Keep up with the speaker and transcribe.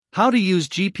How to use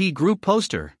GP Group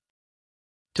Poster.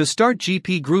 To start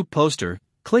GP Group Poster,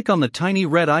 click on the tiny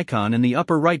red icon in the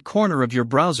upper right corner of your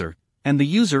browser, and the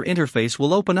user interface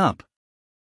will open up.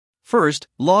 First,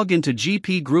 log into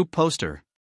GP Group Poster.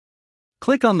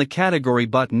 Click on the Category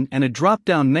button and a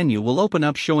drop-down menu will open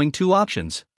up showing two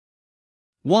options.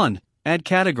 1. Add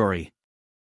category.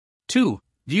 2.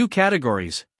 View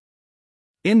categories.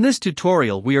 In this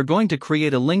tutorial we are going to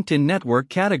create a LinkedIn network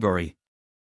category.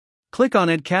 Click on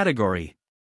Add Category.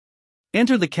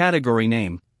 Enter the category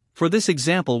name. For this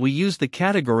example we use the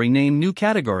category name New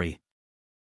Category.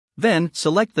 Then,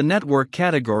 select the network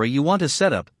category you want to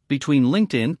set up, between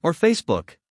LinkedIn or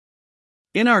Facebook.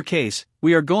 In our case,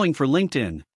 we are going for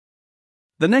LinkedIn.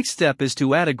 The next step is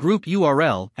to add a group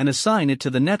URL and assign it to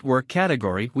the network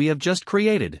category we have just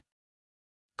created.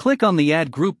 Click on the Add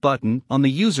Group button on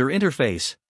the user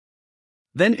interface.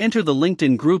 Then enter the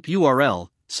LinkedIn group URL,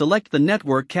 select the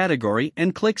network category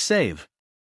and click Save.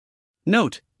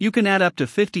 Note, you can add up to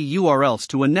 50 URLs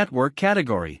to a network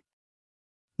category.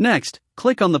 Next,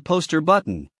 click on the Poster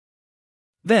button.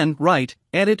 Then, write,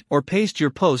 edit or paste your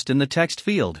post in the text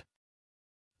field.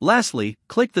 Lastly,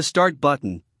 click the Start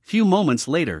button. Few moments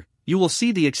later, you will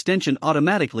see the extension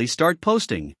automatically start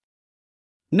posting.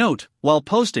 Note, while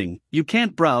posting, you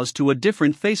can't browse to a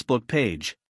different Facebook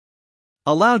page.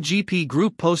 Allow GP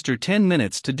Group Poster 10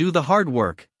 minutes to do the hard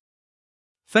work.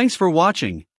 Thanks for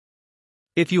watching.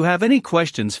 If you have any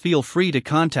questions, feel free to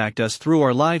contact us through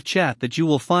our live chat that you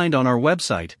will find on our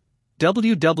website,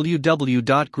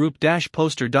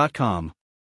 www.group-poster.com.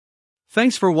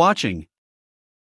 Thanks for watching.